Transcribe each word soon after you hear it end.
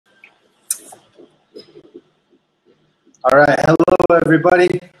All right, hello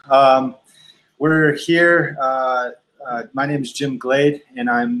everybody. We're here. My name is Jim Glade, and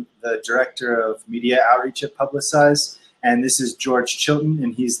I'm the Director of Media Outreach at Publicize. And this is George Chilton,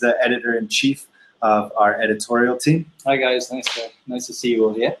 and he's the Editor-in-Chief of our editorial team. Hi guys, nice to see you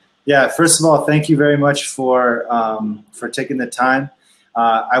all here. Yeah, first of all, thank you very much for taking the time.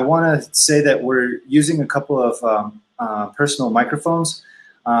 I want to say that we're using a couple of personal microphones.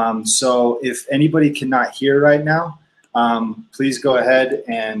 So if anybody cannot hear right now, please go ahead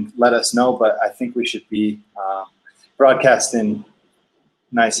and let us know, but I think we should be broadcasting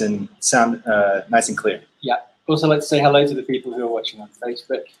nice and clear. Yeah. Also, like to say hello to the people who are watching on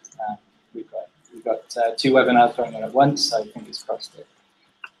Facebook. We've got two webinars going on at once, so fingers crossed that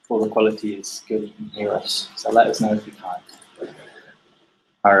all the quality is good and you can hear us. So let us know if you can't.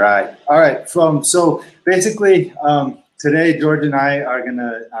 All right. So basically, today George and I are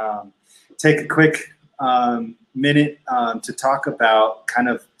gonna take a quick minute to talk about kind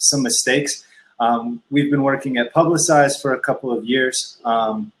of some mistakes. We've been working at Publicize for a couple of years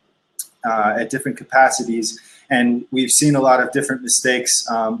at different capacities, and we've seen a lot of different mistakes,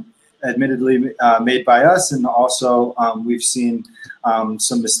 admittedly made by us, and also we've seen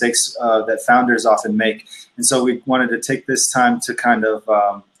some mistakes that founders often make. And so we wanted to take this time to kind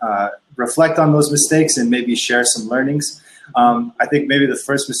of reflect on those mistakes and maybe share some learnings. I think maybe the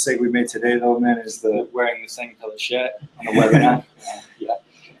first mistake we made today, though, man, is the wearing the same color shirt on a webinar. Yeah,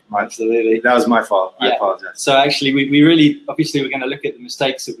 absolutely. That was my fault. Yeah. I apologize. So actually, we really, obviously, we're going to look at the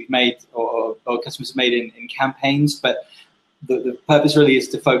mistakes that we've made or customers have made in campaigns, but the purpose really is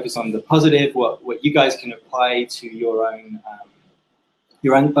to focus on the positive, what you guys can apply to your own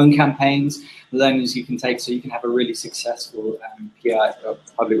campaigns, learnings you can take so you can have a really successful PR or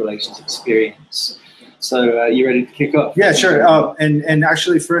public relations experience. So you ready to kick off? Yeah, sure. And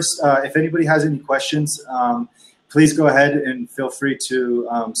actually, first, if anybody has any questions, please go ahead and feel free to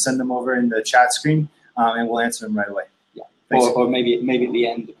send them over in the chat screen, and we'll answer them right away. Yeah, or maybe at the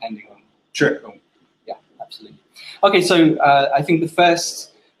end, depending on. Sure. Yeah, absolutely. Okay, so I think the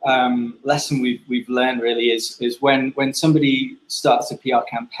first lesson we've learned really is when somebody starts a PR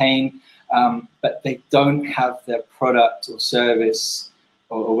campaign, but they don't have their product or service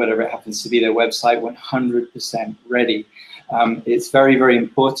or whatever it happens to be, their website 100% ready. It's very, very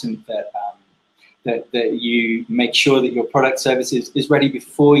important that you make sure that your product service is ready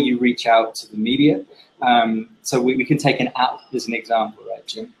before you reach out to the media. So we can take an app as an example, right,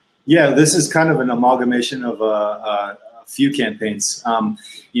 Jim? Yeah, this is kind of an amalgamation of a few campaigns.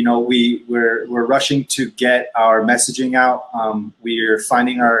 You know, we're rushing to get our messaging out. We're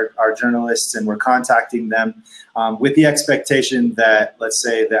finding our journalists and we're contacting them with the expectation that, let's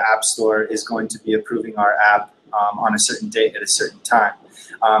say, the App Store is going to be approving our app on a certain date at a certain time.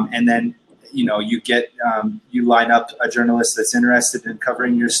 And then, you know, you line up a journalist that's interested in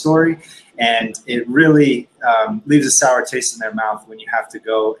covering your story, and it really leaves a sour taste in their mouth when you have to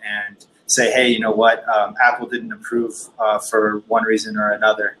go and say, hey, you know what, Apple didn't approve for one reason or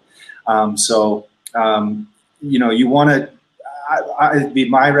another. You know, you want to, it'd be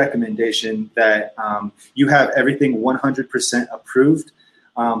my recommendation that you have everything 100% approved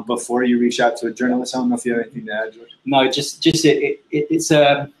before you reach out to a journalist. I don't know if you have anything to add, George. No,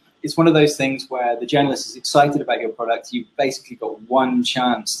 it's one of those things where the journalist is excited about your product. You've basically got one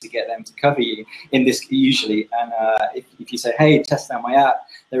chance to get them to cover you in this usually. And if you say, hey, test out my app,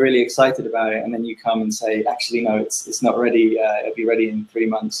 they're really excited about it. And then you come and say, actually, no, it's not ready. It'll be ready in 3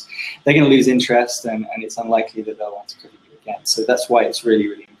 months. They're going to lose interest, and it's unlikely that they'll want to cover you again. So that's why it's really,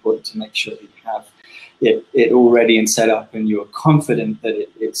 really important to make sure that you have it all ready and set up, and you're confident that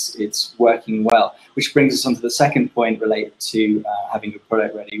it's working well. Which brings us on to the second point related to having your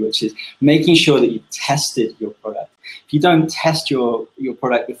product ready, which is making sure that you've tested your product. If you don't test your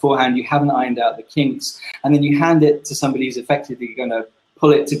product beforehand, you haven't ironed out the kinks, and then you hand it to somebody who's effectively going to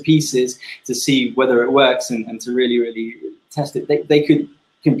pull it to pieces to see whether it works and to really, really test it. They could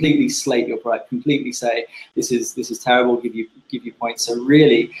completely slate your product, completely say this is terrible, give you points. So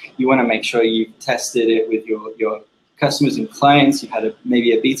really, you want to make sure you've tested it with your customers and clients. You've had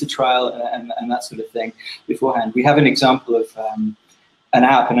maybe a beta trial and that sort of thing beforehand. We have an example of an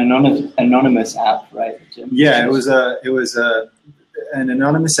app, an anonymous app, right, Jim? Yeah, it was an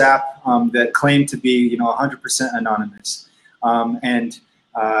anonymous app that claimed to be 100% anonymous, and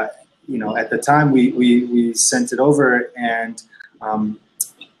you know, at the time we sent it over, and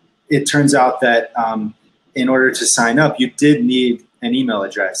it turns out that in order to sign up, you did need an email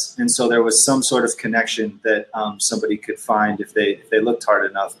address, and so there was some sort of connection that somebody could find if they looked hard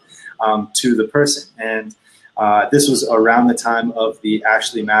enough to the person. And This was around the time of the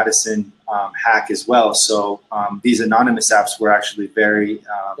Ashley Madison hack as well. So these anonymous apps were actually very...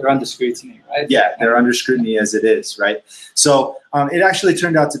 they're under scrutiny, right? Yeah, they're under scrutiny as it is, right? So it actually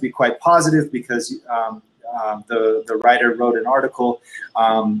turned out to be quite positive because the writer wrote an article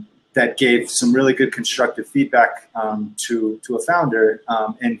that gave some really good constructive feedback to a founder,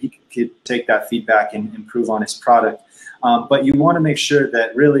 and he could take that feedback and improve on his product. But you want to make sure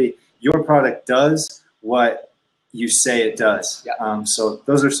that really your product does what you say it does. Yeah. So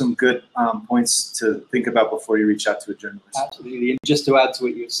those are some good points to think about before you reach out to a journalist. Absolutely. And just to add to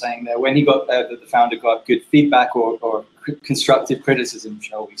what you were saying there, when he got the founder got good feedback or constructive criticism,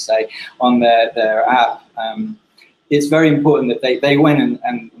 shall we say, on their app, it's very important that they went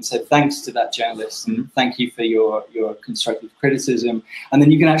and said thanks to that journalist and thank you for your constructive criticism. And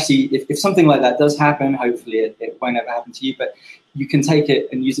then you can actually, if something like that does happen, hopefully it won't ever happen to you, but you can take it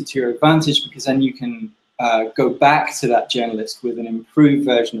and use it to your advantage, because then you can go back to that journalist with an improved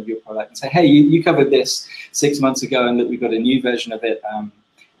version of your product and say, hey, you covered this 6 months ago and look, we've got a new version of it.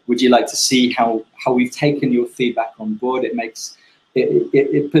 Would you like to see how we've taken your feedback on board?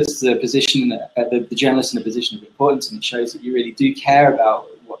 It puts the position, the journalist in a position of importance, and it shows that you really do care about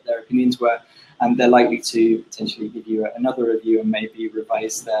what their opinions were, and they're likely to potentially give you another review and maybe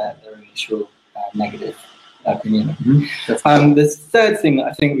revise their initial negative opinion. The third thing that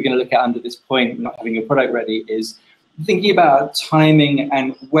I think we're going to look at under this point, not having your product ready, is thinking about timing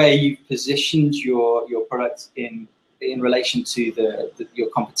and where you've positioned your product in relation to your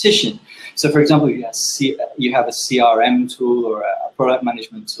competition. So, for example, you have a CRM tool or a product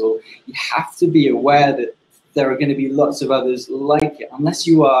management tool. You have to be aware that there are going to be lots of others like it. Unless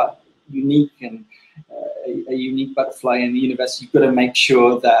you are unique and a unique butterfly in the universe, you've got to make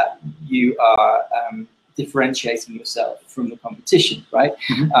sure that you are differentiating yourself from the competition, right?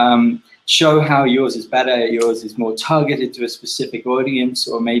 Show how yours is better, yours is more targeted to a specific audience,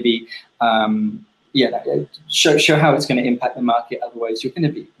 or maybe show how it's going to impact the market. Otherwise, you're going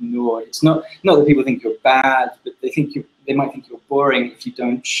to be ignored. It's not that people think you're bad, but they might think you're boring if you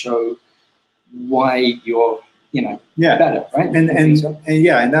don't show why you're better, right? And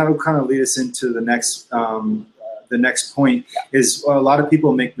that will kind of lead us into the next point. Is a lot of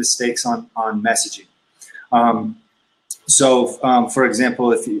people make mistakes on messaging. For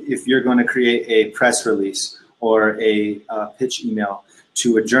example, if you're going to create a press release or a pitch email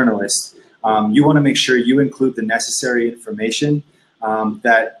to a journalist, you want to make sure you include the necessary information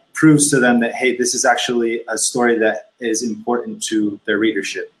that proves to them that, hey, this is actually a story that is important to their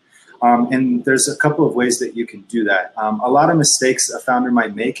readership. And there's a couple of ways that you can do that. A lot of mistakes a founder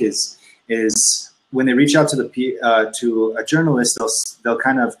might make is when they reach out to a journalist, they'll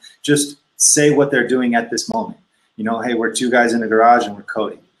kind of just say what they're doing at this moment. Hey, we're two guys in a garage and we're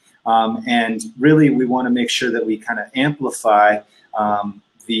coding. And really, we want to make sure that we kind of amplify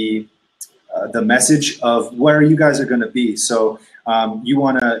the message of where you guys are going to be. So you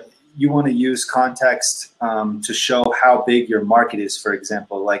want to use context to show how big your market is. For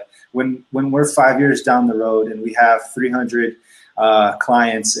example, like when we're 5 years down the road and we have 300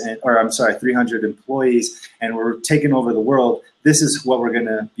 clients, 300 employees, and we're taking over the world, this is what we're going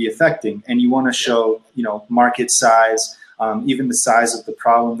to be affecting. And you want to show, market size, even the size of the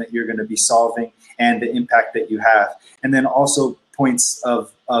problem that you're going to be solving and the impact that you have. And then also points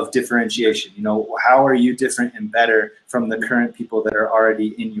of differentiation. How are you different and better from the current people that are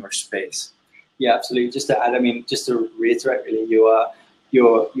already in your space? Yeah, absolutely. Just to add, just to reiterate, really,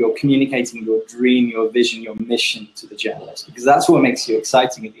 you're communicating your dream, your vision, your mission to the journalist, because that's what makes you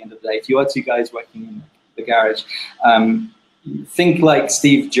exciting at the end of the day. If you are two guys working in the garage, think like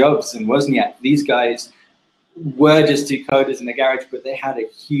Steve Jobs and Wozniak. These guys were just two coders in the garage, but they had a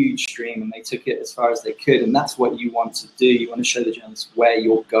huge dream and they took it as far as they could. And that's what you want to do. You want to show the journalists where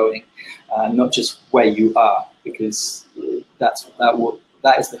you're going, not just where you are, because that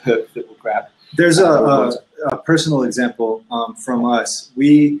is the hook that will grab. There's a personal example from us.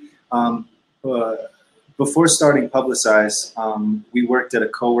 We, before starting Publicize, we worked at a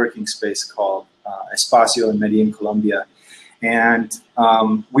co-working space called Espacio in Medellin, Colombia. And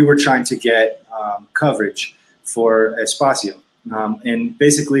we were trying to get coverage for Espacio. And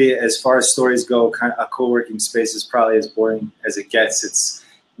basically, as far as stories go, a co-working space is probably as boring as it gets. It's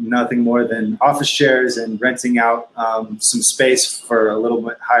nothing more than office chairs and renting out some space for a little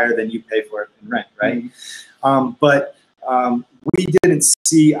bit higher than you pay for it in rent, right? But we didn't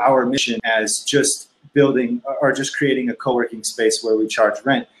see our mission as just building or just creating a co-working space where we charge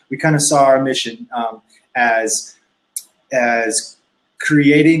rent. We kind of saw our mission as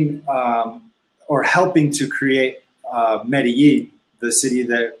creating or helping to create Medellin the city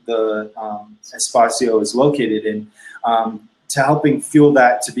that the Espacio is located in, to helping fuel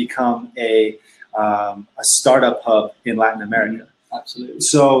that to become a startup hub in Latin America. Absolutely.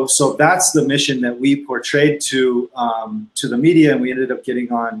 So that's the mission that we portrayed to the media, and we ended up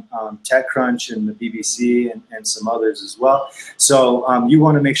getting on TechCrunch and the BBC and some others as well. So you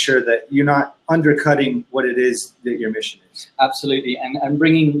want to make sure that you're not undercutting what it is that your mission is. Absolutely, and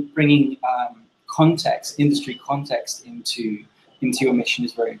bringing context, industry context into your mission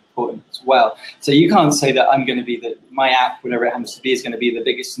is very important as well. So you can't say that I'm going to be my app, whatever it happens to be, is going to be the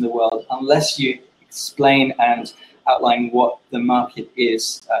biggest in the world unless you explain and outline what the market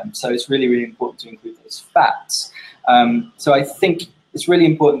is. So it's really, really important to include those facts. So I think it's really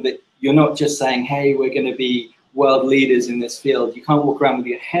important that you're not just saying, hey, we're going to be world leaders in this field. You can't walk around with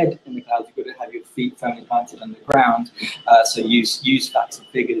your head in the clouds. You've got to have your feet firmly planted on the ground. So use facts and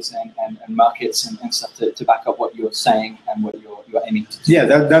figures and markets and stuff to back up what you're saying and what you're aiming to do. Yeah,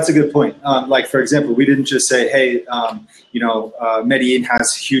 that's a good point. Like, for example, we didn't just say, hey, Medellin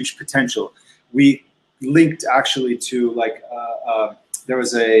has huge potential. We linked actually to there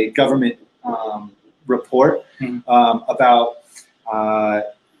was a government report about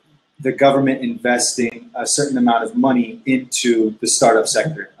the government investing a certain amount of money into the startup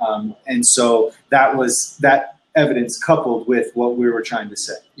sector, and so that evidence coupled with what we were trying to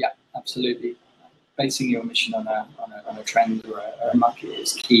say. Yeah, absolutely. Basing your mission on a trend or a market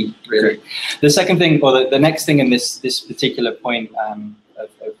is key, really. Great. The second thing, or the next thing in this particular point of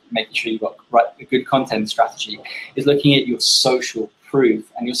making sure you've got a good content strategy is looking at your social proof.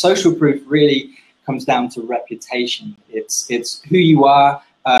 And your social proof really comes down to reputation. It's who you are,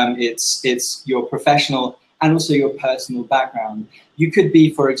 it's your professional and also your personal background. You could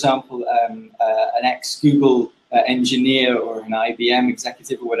be, for example, an ex-Google engineer or an IBM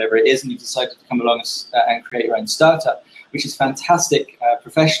executive or whatever it is, and you've decided to come along and create your own startup, which is fantastic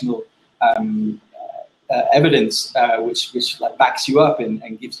professional evidence, which like backs you up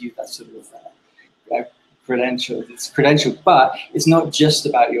and gives you that sort of credential. It's credential, but it's not just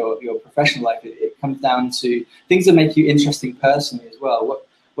about your professional life. It comes down to things that make you interesting personally as well.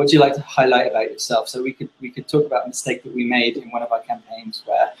 What do you like to highlight about yourself? So we could talk about a mistake that we made in one of our campaigns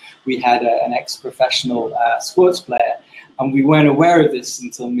where we had an ex-professional sports player, and we weren't aware of this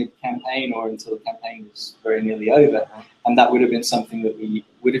until mid-campaign or until the campaign was very nearly over, and that would have been something that we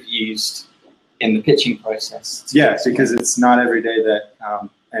would have used in the pitching process. Yeah, because it's not every day that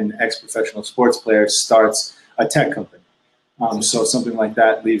an ex-professional sports player starts a tech company. So something like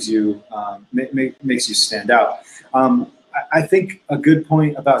that leaves you, makes you stand out. I think a good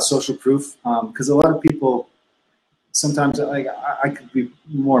point about social proof, because a lot of people sometimes like I could be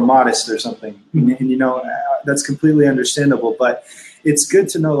more modest or something, and that's completely understandable. But it's good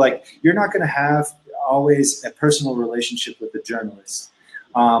to know, like, you're not going to have always a personal relationship with the journalist,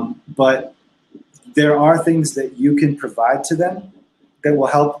 but there are things that you can provide to them that will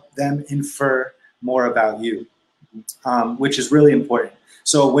help them infer more about you, which is really important.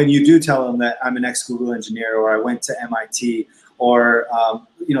 So when you do tell them that I'm an ex-Google engineer or I went to MIT, or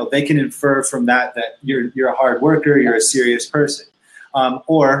they can infer from that you're a hard worker, you're a serious person,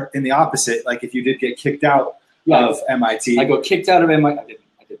 or in the opposite, like if you did get kicked out of MIT. I got kicked out of MIT. I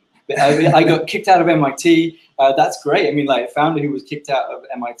didn't. But I got kicked out of MIT. That's great. I mean, like, a founder who was kicked out of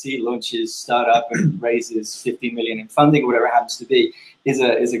MIT launches startup and raises 15 million in funding, whatever it happens to be, is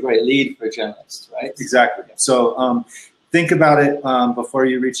a great lead for a journalist, right? Exactly. So think about it before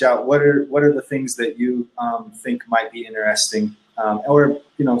you reach out. What are the things that you think might be interesting, or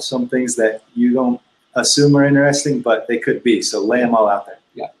some things that you don't assume are interesting, but they could be. So lay them all out there.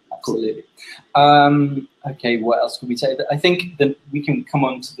 Yeah, absolutely. Okay, what else can we say? I think that we can come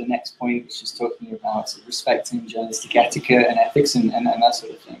on to the next point, which is talking about respecting journalistic etiquette and ethics and that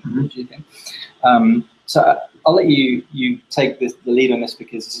sort of thing. Mm-hmm. What do you think? So I'll let you take the lead on this,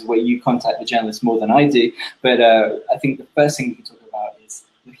 because this is where you contact the journalists more than I do. But I think the first thing we can talk about is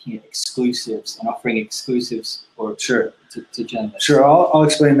looking at exclusives and offering exclusives to journalists. Sure, I'll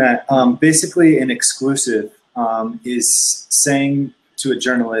explain that. Basically, an exclusive is saying to a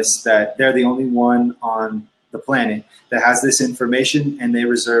journalist that they're the only one on the planet that has this information, and they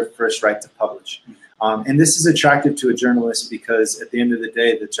reserve first right to publish. And this is attractive to a journalist because at the end of the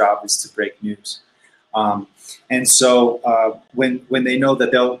day, the job is to break news. And so when they know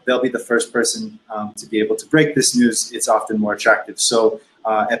that they'll be the first person to be able to break this news, it's often more attractive. So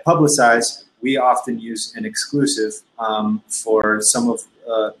at Publicize, we often use an exclusive for some of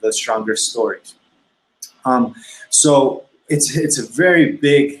the stronger stories. So it's a very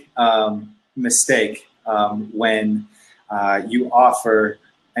big mistake when you offer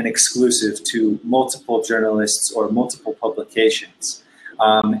an exclusive to multiple journalists or multiple publications.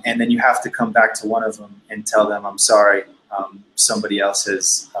 And then you have to come back to one of them and tell them, I'm sorry, somebody else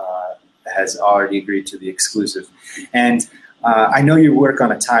has already agreed to the exclusive. And I know you work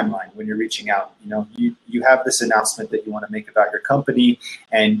on a timeline when you're reaching out. You know, you have this announcement that you want to make about your company,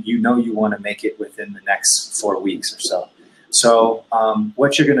 and you know you want to make it within the next 4 weeks or so. So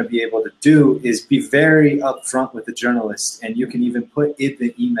what you're going to be able to do is be very upfront with the journalist, and you can even put in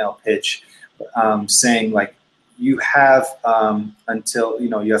the email pitch saying, like, you have until, you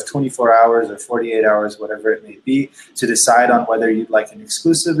know, you have 24 hours or 48 hours, whatever it may be, to decide on whether you'd like an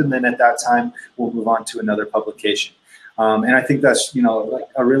exclusive, and then at that time we'll move on to another publication. And I think that's, you know, like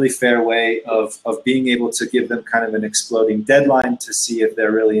a really fair way of being able to give them kind of an exploding deadline to see if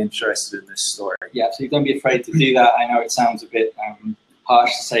they're really interested in this story. Yeah, so don't be afraid to do that. I know it sounds a bit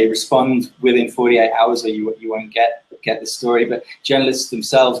harsh to say respond within 48 hours or you won't get the story, but journalists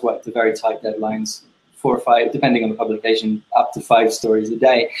themselves work to very tight deadlines, 4 or 5, depending on the publication, up to 5 stories a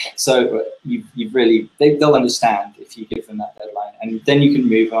day. So you've really, they'll understand if you give them that deadline, and then you can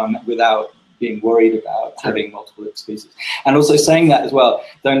move on without being worried about having multiple exclusives. And also saying that as well,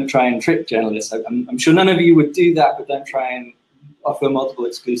 don't try and trick journalists. I'm sure none of you would do that, but don't try and offer multiple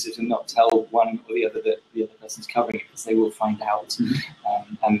exclusives and not tell one or the other that the other person's covering it, because they will find out.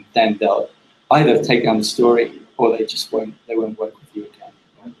 Mm-hmm. And then they'll either take down the story or they just won't work with you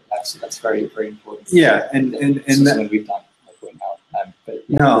again. That's very, very important. Yeah, and something we've done, I point out. But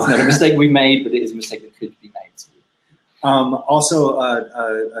no, it's not a mistake we made, but it is a mistake that could be made. Also,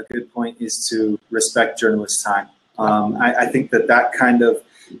 a good point is to respect journalists' time. I think that kind of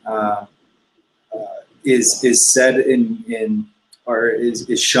is said in or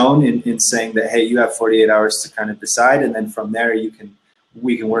is shown in saying that, hey, you have 48 hours to kind of decide, and then from there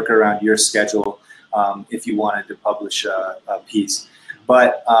we can work around your schedule if you wanted to publish a piece.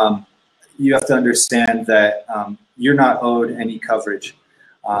 But you have to understand that you're not owed any coverage.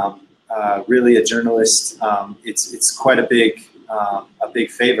 Really, a journalist, it's quite a big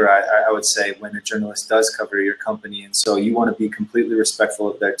favor, I would say, when a journalist does cover your company, and so you want to be completely respectful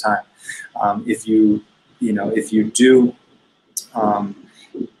of their time. If you do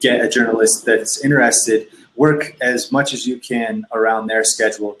get a journalist that's interested, work as much as you can around their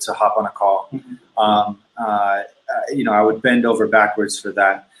schedule to hop on a call. Mm-hmm. I would bend over backwards for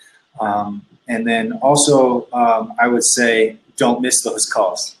that. And then also, I would say, don't miss those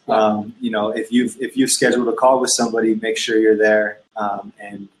calls. If you've scheduled a call with somebody, make sure you're there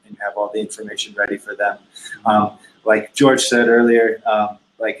and have all the information ready for them. Like George said earlier,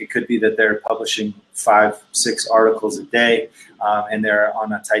 like it could be that they're publishing 5-6 articles a day, and they're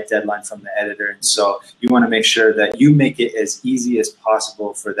on a tight deadline from the editor. And so you want to make sure that you make it as easy as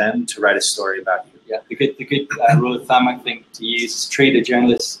possible for them to write a story about you. Yeah, the good rule of thumb, I think, to use is treat a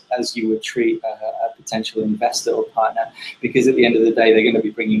journalist as you would treat a potential investor or partner, because at the end of the day, they're going to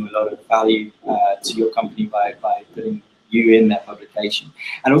be bringing a lot of value to your company by putting you in their publication.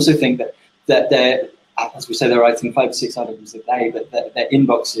 And also think that they're, as we say, they're writing 5 to 6 articles a day, but their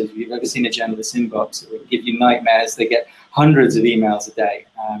inboxes, if you've ever seen a journalist's inbox, it will give you nightmares. They get hundreds of emails a day.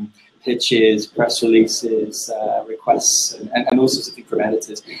 Pitches, press releases, requests, and all sorts of things from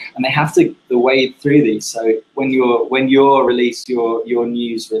editors, and they have to wade through these. So when you're released, your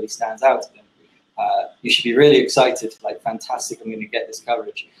news really stands out to them. You should be really excited, like, fantastic, I'm going to get this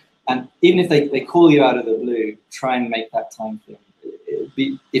coverage. And even if they call you out of the blue, try and make that time for them.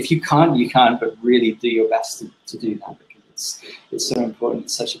 If you can't, you can't, but really do your best to do that, because it's so important.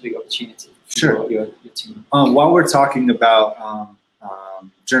 It's such a big opportunity for your team. While we're talking about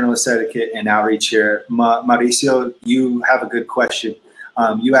journalist etiquette and outreach here, Mauricio, you have a good question.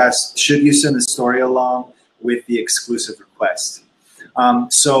 You asked, should you send the story along with the exclusive request?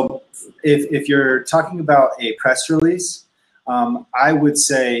 So if you're talking about a press release, I would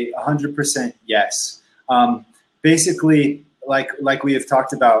say 100% yes. Basically, like we have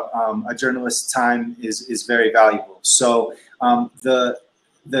talked about, a journalist's time is very valuable. So the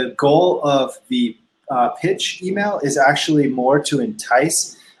goal of the pitch email is actually more to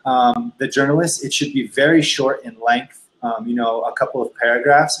entice the journalist. It should be very short in length, a couple of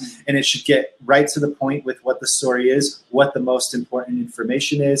paragraphs, and it should get right to the point with what the story is, what the most important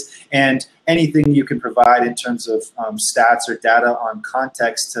information is, and anything you can provide in terms of stats or data on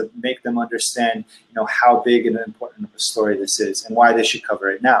context to make them understand, how big and important of a story this is and why they should cover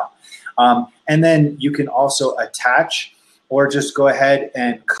it now. And then you can also attach or just go ahead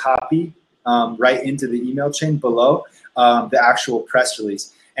and copy right into the email chain below the actual press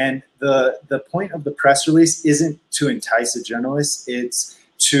release. And the point of the press release isn't to entice a journalist, it's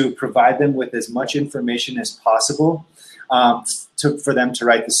to provide them with as much information as possible for them to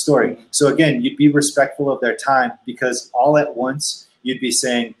write the story. So again, you'd be respectful of their time, because all at once you'd be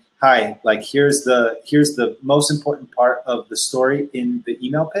saying, hi, like here's the most important part of the story in the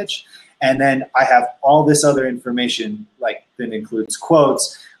email pitch, and then I have all this other information, like that includes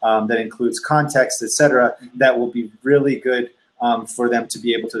quotes, that includes context, etc., that will be really good for them to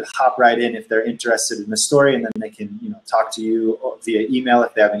be able to hop right in if they're interested in the story, and then they can, you know, talk to you via email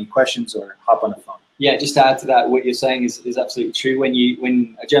if they have any questions, or hop on the phone. Yeah, just to add to that, what you're saying is absolutely true.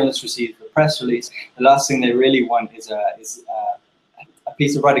 When a journalist receives a press release, the last thing they really want is a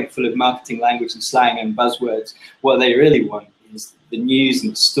piece of writing full of marketing language and slang and buzzwords. What they really want is the news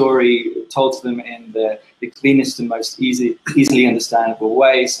and the story told to them in the cleanest and most easily understandable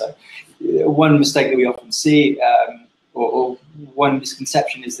way. So one mistake that we often see, or one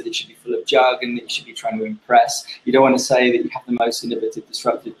misconception, is that it should be full of jargon, that you should be trying to impress. You don't want to say that you have the most innovative,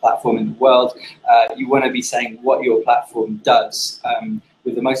 disruptive platform in the world. You want to be saying what your platform does,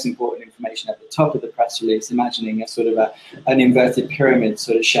 with the most important information at the top of the press release, imagining a sort of an inverted pyramid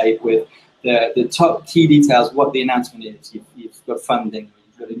sort of shape with the top key details, what the announcement is. You've got funding,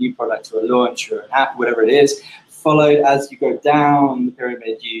 you've got a new product or a launch or an app, whatever it is. Followed, as you go down the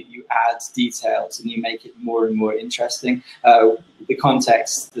pyramid, you add details and you make it more and more interesting. The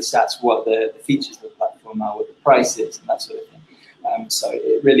context, the stats, what the features of the platform are, what the price is, and that sort of thing. So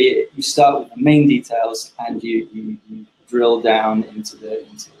it really, you start with the main details and you drill down into the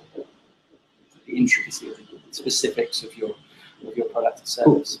intricacy of the specifics of your product and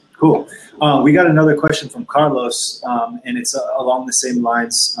service. Cool. We got another question from Carlos, and it's along the same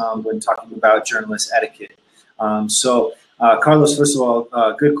lines when talking about journalist etiquette. Carlos, first of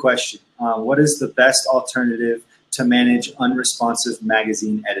all, good question. What is the best alternative to manage unresponsive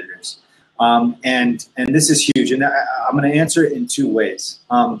magazine editors? And this is huge, and I'm going to answer it in two ways.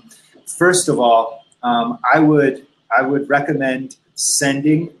 First of all, I would recommend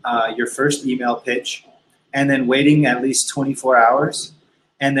sending your first email pitch and then waiting at least 24 hours.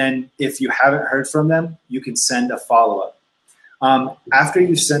 And then if you haven't heard from them, you can send a follow-up. After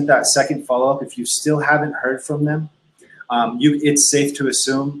you've sent that second follow-up, if you still haven't heard from them, it's safe to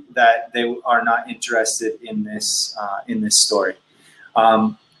assume that they are not interested in this story.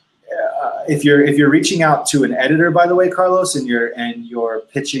 If you're reaching out to an editor, by the way, Carlos, and you're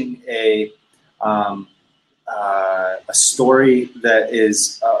pitching a story that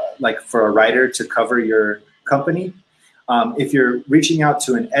is like for a writer to cover your company, if you're reaching out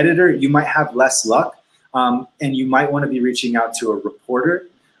to an editor, you might have less luck. And you might want to be reaching out to a reporter,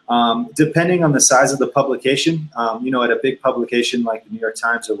 depending on the size of the publication. You know, at a big publication like the New York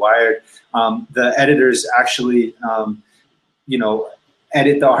Times or Wired, the editors actually, you know,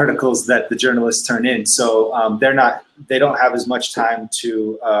 edit the articles that the journalists turn in. So they don't have as much time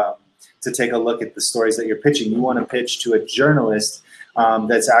to take a look at the stories that you're pitching. You want to pitch to a journalist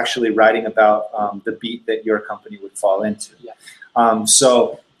that's actually writing about the beat that your company would fall into. Yeah.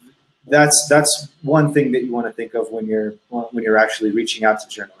 So that's one thing that you want to think of when you're actually reaching out to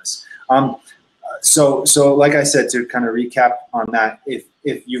journalists. So like I said, to kind of recap on that, if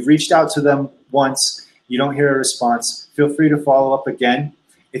you've reached out to them once, you don't hear a response, feel free to follow up again.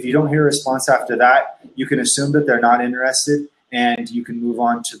 If you don't hear a response after that, you can assume that they're not interested, and you can move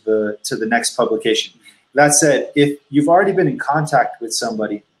on to the next publication. That said, if you've already been in contact with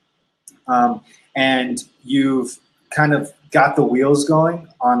somebody and you've kind of got the wheels going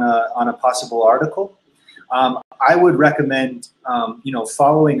on a possible article, I would recommend you know,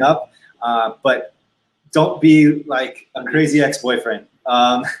 following up, but don't be like a crazy ex-boyfriend.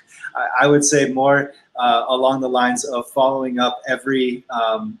 I would say more along the lines of following up every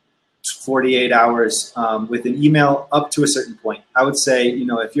 48 hours with an email up to a certain point. I would say, you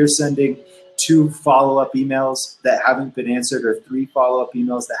know, if you're sending 2 follow-up emails that haven't been answered, or 3 follow-up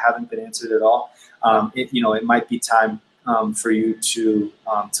emails that haven't been answered at all, it might be time for you to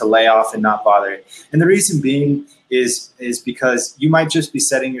lay off and not bother. And the reason being is because you might just be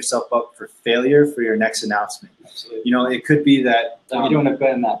setting yourself up for failure for your next announcement. Absolutely. You know, it could be that you don't want to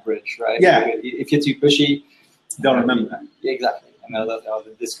burn that bridge, right? Yeah. If you're too pushy, don't remember that. Exactly. And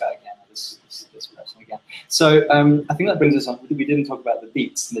this guy again, or this person again. So I think that brings us on. We didn't talk about the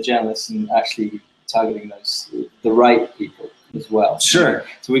beats and the journalists and actually targeting the right people as well. Sure.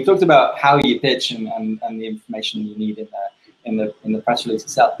 So we talked about how you pitch and the information you need in the press release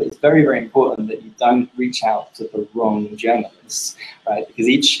itself, but it's very, very important that you don't reach out to the wrong journalists, right? Because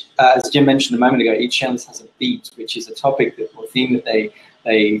each, as Jim mentioned a moment ago, each journalist has a beat, which is a topic or theme that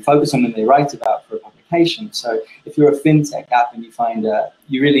they focus on and they write about for a publication. So if you're a fintech app and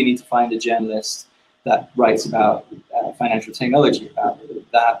you really need to find a journalist that writes about financial technology, about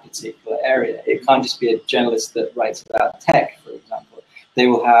that particular area. It can't just be a journalist that writes about tech, for example. they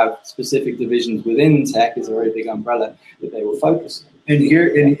will have specific divisions within tech, is a very big umbrella that they will focus on. And here,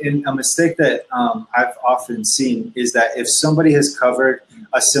 in a mistake that I've often seen is that if somebody has covered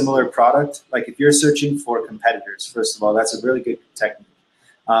a similar product, like if you're searching for competitors, first of all, that's a really good technique.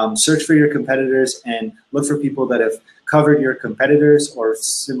 Search for your competitors and look for people that have covered your competitors or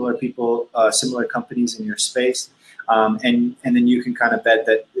similar people, similar companies in your space, and then you can kind of bet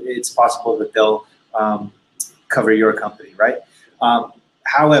that it's possible that they'll cover your company, right?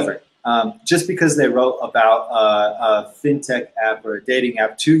 However, just because they wrote about a fintech app or a dating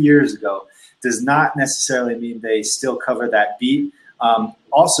app 2 years ago does not necessarily mean they still cover that beat.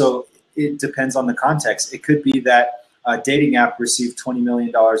 Also, it depends on the context. It could be that a dating app received $20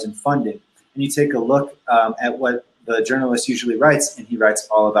 million in funding, and you take a look at what the journalist usually writes, and he writes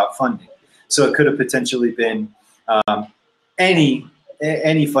all about funding. So it could have potentially been any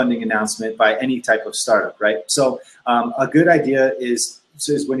funding announcement by any type of startup, right? So a good idea is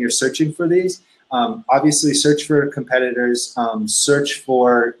when you're searching for these, obviously search for competitors, search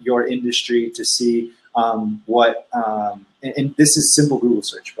for your industry to see what, and this is simple Google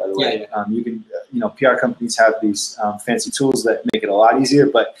search, by the way. Yeah. You can, PR companies have these fancy tools that make it a lot easier,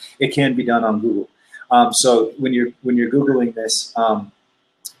 but it can be done on Google. So when you're Googling this,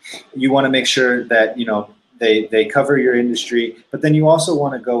 you want to make sure that, they cover your industry, but then you also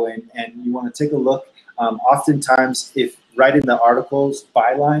want to go in and you want to take a look. Oftentimes, if right in the article's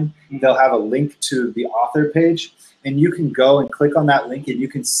byline, they'll have a link to the author page, and you can go and click on that link and you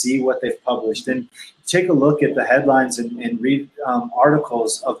can see what they've published. And take a look at the headlines and read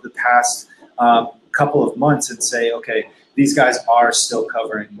articles of the past couple of months and say, okay, these guys are still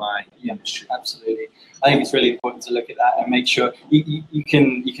covering my industry. Absolutely. I think it's really important to look at that and make sure you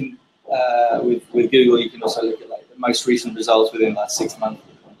can with Google, you can also look at like the most recent results within the last 6 months,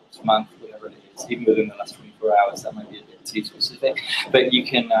 whatever it is, even within the last 24 hours. That might be a bit too specific, but you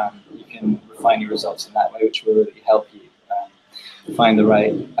can refine your results in that way, which will really help you find the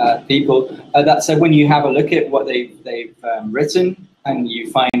right people. That said, when you have a look at what they've written and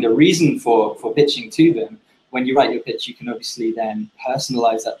you find a reason for pitching to them, when you write your pitch, you can obviously then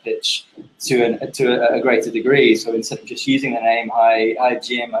personalize that pitch to a greater degree. So instead of just using the name, hi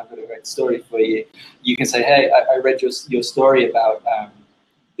Jim, I've got a great story for you, you can say, hey, I read your story about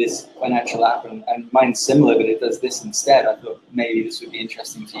this financial app, and mine's similar, but it does this instead. I thought maybe this would be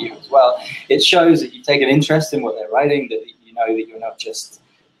interesting to you as well. It shows that you take an interest in what they're writing, that you know that you're not just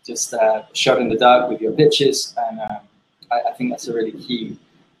shot in the dark with your pitches, and I think that's a really key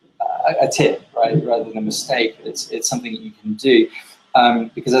a tip, right, rather than a mistake. It's something that you can do,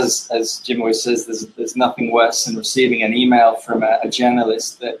 because as Jim always says, there's nothing worse than receiving an email from a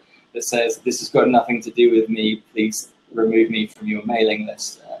journalist that says, this has got nothing to do with me, please remove me from your mailing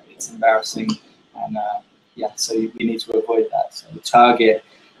list. It's embarrassing, and yeah, so you need to avoid that. So target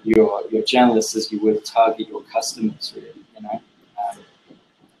your journalists as you would target your customers, really,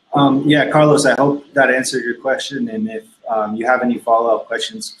 Yeah, Carlos, I hope that answered your question, and if you have any follow-up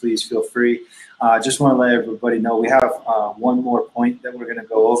questions, please feel free. Just want to let everybody know we have one more point that we're going to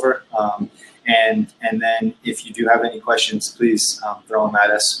go over, and then if you do have any questions, please throw them at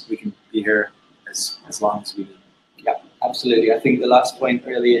us. We can be here as long as we need. Yeah, absolutely. I think the last point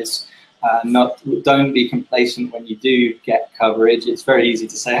really is don't be complacent when you do get coverage. It's very easy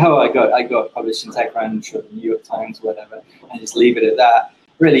to say, oh, I got published in TechCrunch or the New York Times, whatever, and just leave it at that.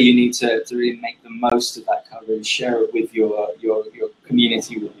 Really, you need to really make the most of that coverage, share it with your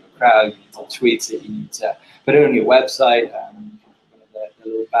community, with your crowd. You need to tweet it, you need to put it on your website, the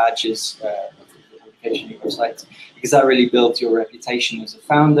little badges of the publication on your website, because that really builds your reputation as a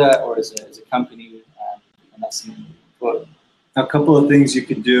founder or as a company, and that's important. A couple of things you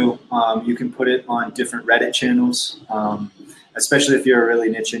can do. You can put it on different Reddit channels, especially if you're a really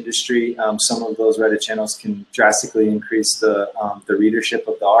niche industry. Some of those Reddit channels can drastically increase the readership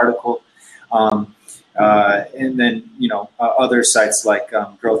of the article. And then, other sites like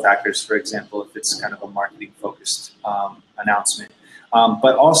Growth Hackers, for example, if it's kind of a marketing focused announcement.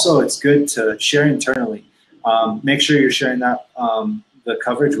 But also it's good to share internally. Make sure you're sharing that the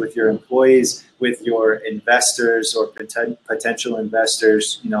coverage with your employees, with your investors or potential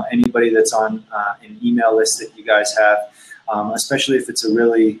investors, anybody that's on an email list that you guys have, especially if it's a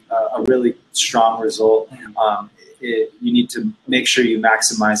really strong result. You need to make sure you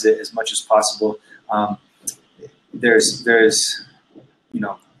maximize it as much as possible. There's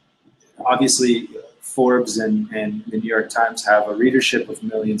obviously Forbes and the New York Times have a readership of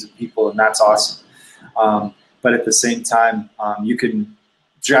millions of people, and that's awesome. But at the same time, you can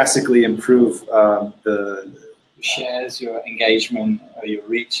drastically improve the shares, your engagement, or your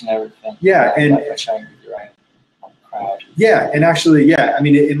reach, and everything. Yeah, and by sharing with your own crowd. Yeah, and actually, yeah, I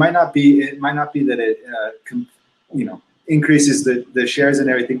mean, it might not be that it, you know, increases the shares and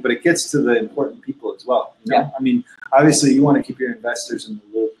everything, but it gets to the important people as well. You know? Yeah. I mean, obviously, you want to keep your investors in the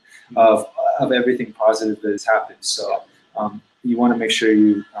loop of everything positive that has happened. So you want to make sure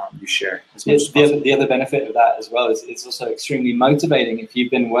you share as much as possible. The other benefit of that as well is it's also extremely motivating. If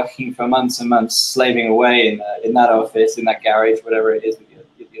you've been working for months and months, slaving away in that office, in that garage, whatever it is with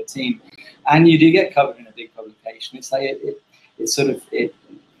your team, and you do get covered in a big publication, it's like it sort of it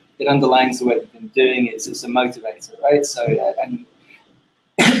underlines the work you've been doing. It's a motivator, right? So and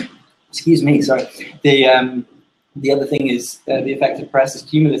excuse me, sorry. The other thing is the effect of press is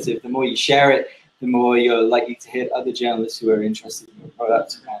cumulative. The more you share it, the more you're likely to hit other journalists who are interested in your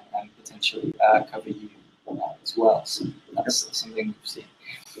product and potentially cover you as well. So that's something we've seen.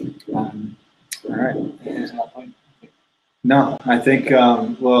 All right. Anything on that point? No, I think,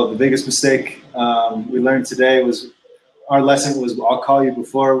 well, the biggest mistake we learned today was, our lesson was, I'll call you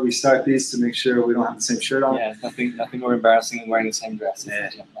before we start these to make sure we don't have the same shirt on. Yeah, nothing more embarrassing than wearing the same dress. Yeah,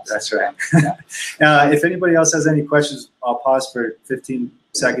 that's right. If anybody else has any questions, I'll pause for 15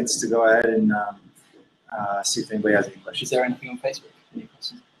 seconds to go ahead and see if anybody has any questions. Is there anything on Facebook? Any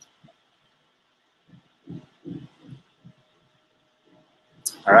questions?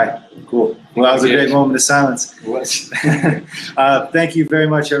 All right, cool. Well, that was a great moment of silence. It was. Thank you very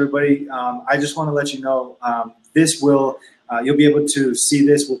much, everybody. I just want to let you know, this will, you'll be able to see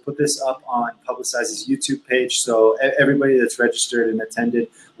this. We'll put this up on Publicize's YouTube page. So everybody that's registered and attended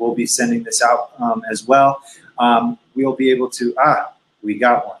will be sending this out as well. We'll be able to, we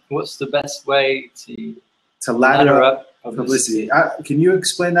got one. What's the best way to ladder up publicity? Can you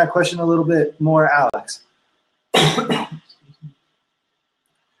explain that question a little bit more, Alex?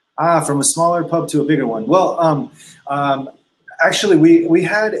 From a smaller pub to a bigger one. Well, actually, we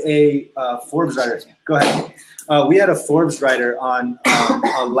had a Forbes writer. Go ahead. We had a Forbes writer on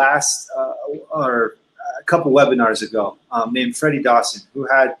or a couple webinars ago named Freddie Dawson, who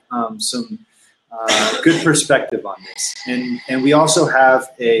had some good perspective on this. And we also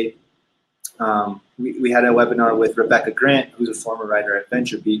have a we had a webinar with Rebecca Grant, who's a former writer at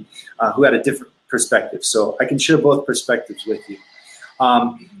VentureBeat, who had a different perspective. So I can share both perspectives with you.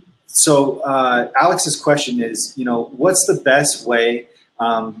 So Alex's question is, you know, what's the best way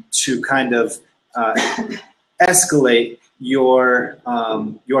to kind of escalate your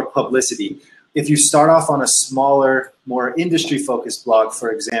publicity? If you start off on a smaller, more industry-focused blog,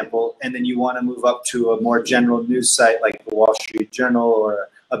 for example, and then you want to move up to a more general news site like the Wall Street Journal or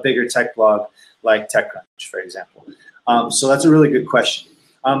a bigger tech blog like TechCrunch, for example. So that's a really good question.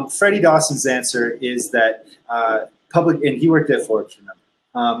 Freddie Dawson's answer is that and he worked at Forbes, remember.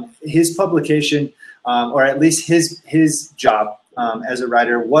 His publication, or at least his job as a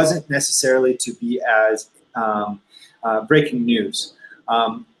writer, wasn't necessarily to be as breaking news,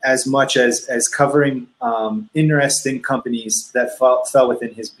 as much as covering interesting companies that fell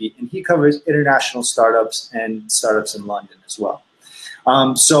within his beat. And he covers international startups and startups in London as well.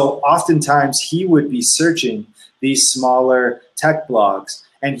 So oftentimes he would be searching these smaller tech blogs,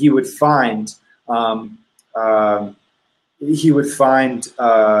 and he would find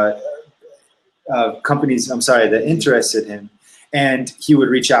companies, that interested him, and he would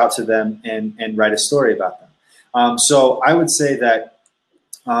reach out to them and write a story about them. So I would say that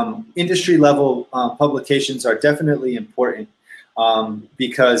industry level publications are definitely important,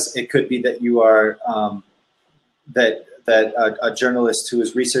 because it could be that you are that a journalist who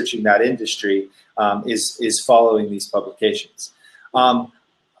is researching that industry is following these publications.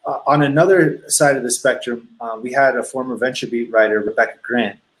 On another side of the spectrum, we had a former VentureBeat writer, Rebecca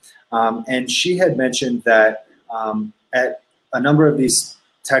Grant, and she had mentioned that at a number of these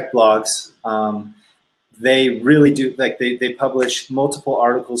tech blogs, they really do, like they publish multiple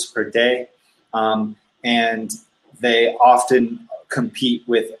articles per day, and they often compete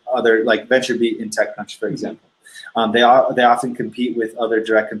with other, like VentureBeat and TechCrunch, for example. They often compete with other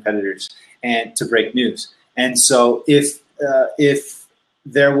direct competitors and to break news. And so if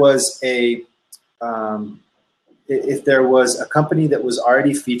there was a company that was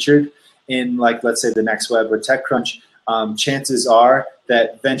already featured in, like, let's say the Next Web or TechCrunch, chances are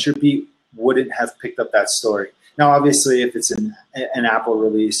that VentureBeat wouldn't have picked up that story. Now, obviously, if it's an Apple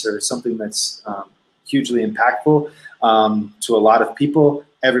release or something that's hugely impactful to a lot of people,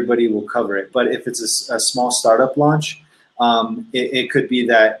 everybody will cover it. But if it's a small startup launch, it could be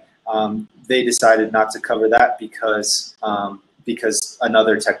that they decided not to cover that because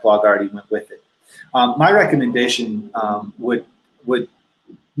another tech blog already went with it. My recommendation would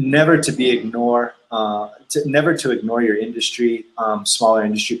never to ignore your industry, smaller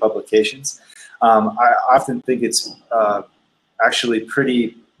industry publications. I often think it's actually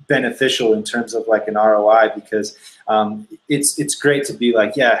pretty beneficial in terms of like an ROI, because it's great to be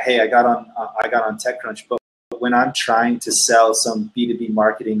like, yeah, hey, I got on TechCrunch, but when I'm trying to sell some B2B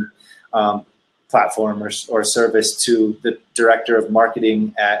marketing platform or service to the director of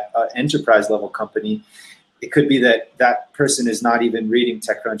marketing at an enterprise level company, it could be that that person is not even reading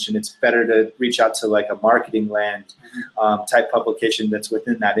TechCrunch, and it's better to reach out to like a marketing land type publication that's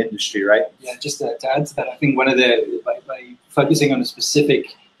within that industry, right? Yeah, just to add to that, I think one of the, by focusing on a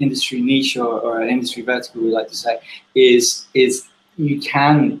specific industry niche or an industry vertical, we like to say, is you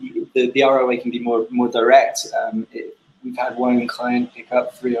can, the ROI can be more direct. We've had one client pick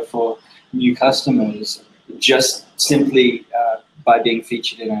up 3 or 4 new customers just simply by being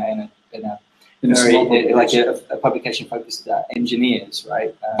featured in a very, like a publication focused at engineers,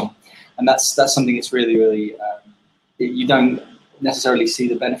 right? And that's something that's really you don't necessarily see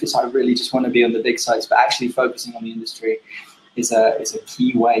the benefits. I really just want to be on the big sites, but actually focusing on the industry is a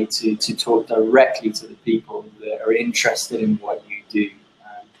key way to talk directly to the people that are interested in what you do.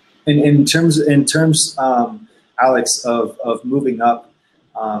 In terms, Alex, of moving up,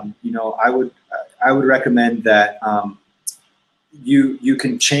 you know, I would recommend that you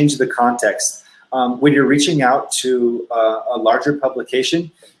can change the context. When you're reaching out to a larger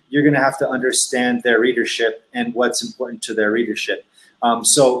publication, you're going to have to understand their readership and what's important to their readership.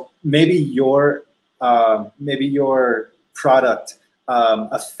 So maybe your product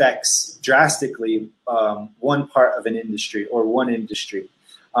affects drastically one part of an industry or one industry.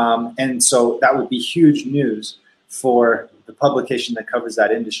 And so that would be huge news for the publication that covers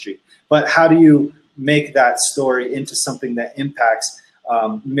that industry. But how do you make that story into something that impacts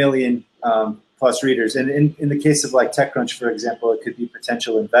million plus readers? And in the case of like TechCrunch, for example, it could be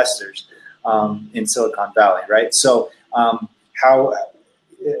potential investors in Silicon Valley, right? So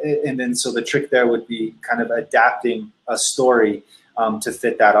so the trick there would be kind of adapting a story to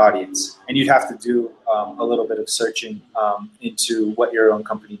fit that audience. And you'd have to do a little bit of searching into what your own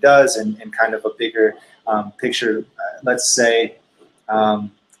company does and kind of a bigger picture. Let's say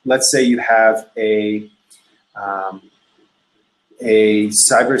you have a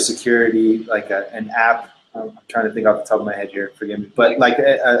cybersecurity, like an app. I'm trying to think off the top of my head here, forgive me, but like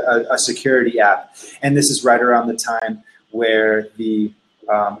a security app. And this is right around the time where the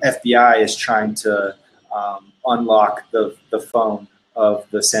FBI is trying to unlock the phone of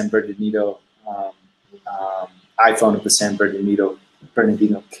the San Bernardino, iPhone of the San Bernardino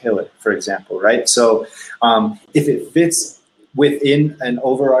killer, for example, right? So if it fits within an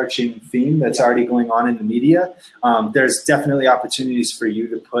overarching theme that's already going on in the media, there's definitely opportunities for you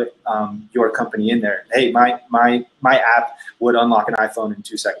to put your company in there. Hey, my app would unlock an iPhone in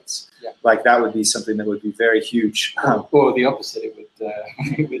 2 seconds. Yeah. Like that would be something that would be very huge. Or the opposite, it would,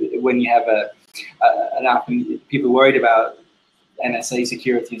 when you have an app and people are worried about NSA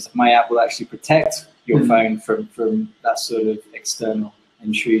security and stuff, my app will actually protect your phone from that sort of external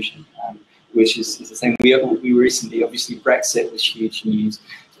intrusion. Which is the same. We recently, obviously, Brexit was huge news,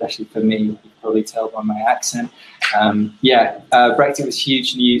 especially for me. You can probably tell by my accent. Brexit was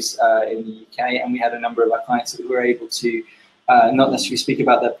huge news in the UK, and we had a number of our clients that were able to not necessarily speak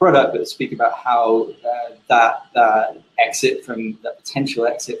about their product, but speak about how that potential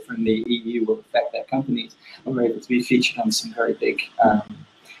exit from the EU will affect their companies, and were able to be featured on some very big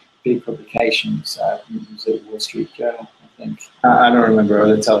publications. Was it Wall Street Journal? I don't remember, or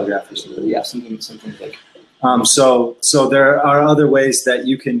the Telegraph or something. Yeah, something big. So there are other ways that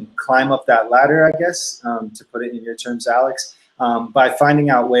you can climb up that ladder, I guess, to put it in your terms, Alex, by finding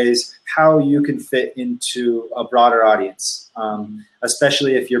out ways how you can fit into a broader audience,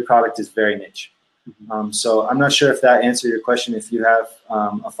 especially if your product is very niche. So I'm not sure if that answered your question. If you have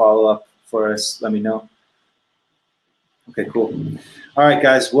a follow-up for us, let me know. Okay, cool. All right,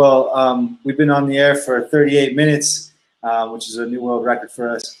 guys. Well, we've been on the air for 38 minutes. Which is a new world record for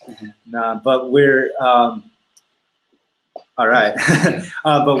us. But we're, all right.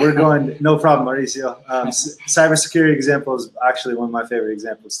 But we're going, no problem, Mauricio. Cybersecurity example is actually one of my favorite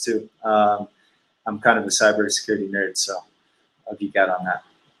examples too. I'm kind of a cybersecurity nerd, so I'll geek out on that.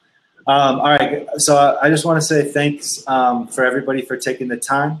 All right, so I just want to say thanks for everybody for taking the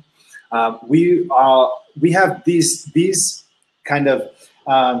time. We have these kind of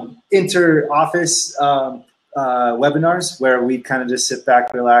inter-office webinars where we kind of just sit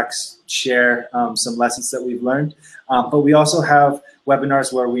back, relax, share some lessons that we've learned. But we also have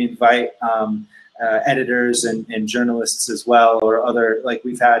webinars where we invite editors and journalists as well, or other, like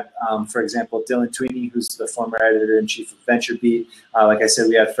we've had, for example, Dylan Tweeney, who's the former editor-in-chief of VentureBeat. Like I said,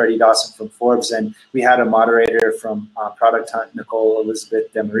 we had Freddie Dawson from Forbes, and we had a moderator from Product Hunt, Nicole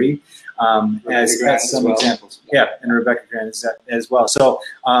Elizabeth Demery, as some examples. Yeah, and Rebecca Grant as well. So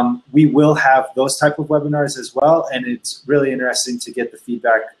we will have those type of webinars as well, and it's really interesting to get the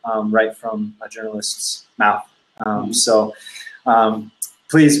feedback right from a journalist's mouth.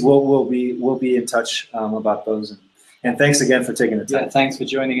 Please, we'll be in touch about those. And thanks again for taking the time. Yeah, thanks for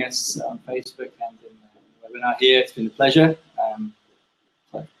joining us on Facebook and in the webinar here. It's been a pleasure.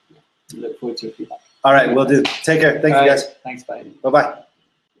 So, look forward to your feedback. All right, we'll do. Take care. Thank you, guys. Thanks, bye. Bye-bye.